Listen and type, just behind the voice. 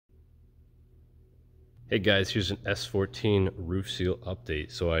Hey guys, here's an S14 roof seal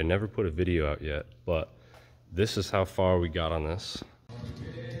update. So I never put a video out yet, but this is how far we got on this.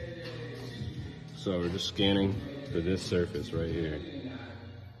 So we're just scanning for this surface right here.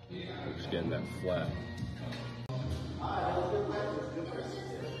 We're just getting that flat.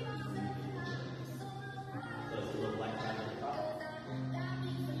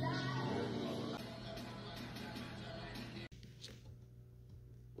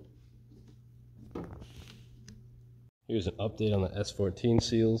 Here's an update on the S14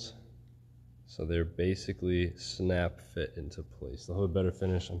 seals. So they're basically snap fit into place. They'll have a better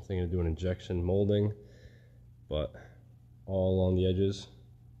finish. I'm thinking of doing injection molding, but all along the edges,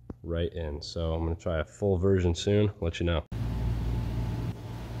 right in. So I'm gonna try a full version soon, let you know.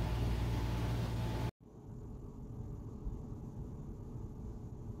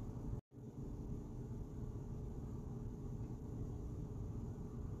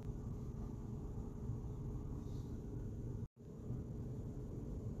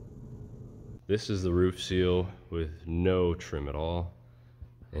 This is the roof seal with no trim at all,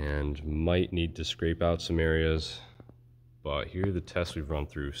 and might need to scrape out some areas, but here are the tests we've run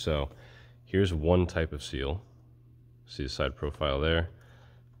through. So here's one type of seal. See the side profile there?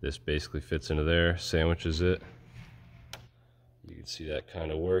 This basically fits into there, sandwiches it. You can see that kind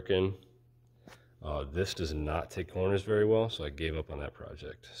of working. This does not take corners very well, so I gave up on that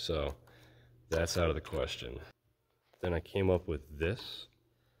project. So that's out of the question. Then I came up with this.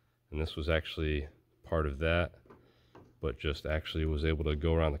 And this was actually part of that, but just actually was able to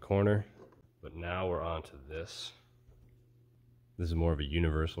go around the corner. But now we're on to this. This is more of a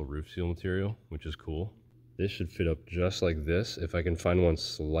universal roof seal material, which is cool. This should fit up just like this. If I can find one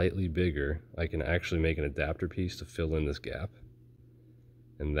slightly bigger, I can actually make an adapter piece to fill in this gap.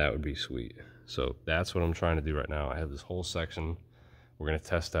 And that would be sweet. So that's what I'm trying to do right now. I have this whole section we're gonna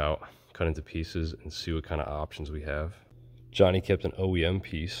test out, cut into pieces, and see what kind of options we have. Johnny kept an OEM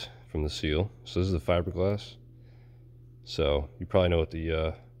piece from the seal. So this is the fiberglass. So you probably know what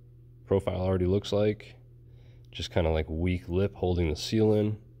the profile already looks like. Just kind of like weak lip holding the seal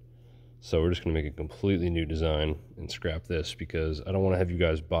in. So we're just gonna make a completely new design and scrap this, because I don't wanna have you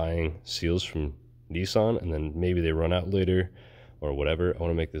guys buying seals from Nissan and then maybe they run out later or whatever. I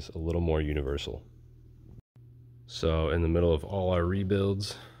wanna make this a little more universal. So in the middle of all our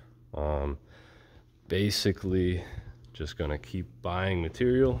rebuilds, basically just gonna keep buying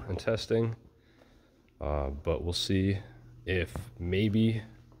material and testing, but we'll see if maybe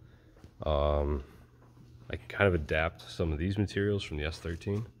I can kind of adapt some of these materials from the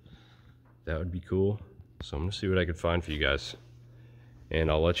S13. That would be cool. So I'm gonna see what I can find for you guys, and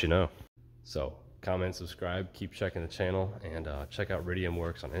I'll let you know. So comment, subscribe, keep checking the channel, and check out Radium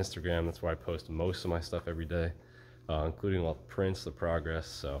Works on Instagram. That's where I post most of my stuff every day, including all the prints, the progress.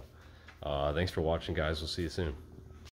 So thanks for watching, guys. We'll see you soon.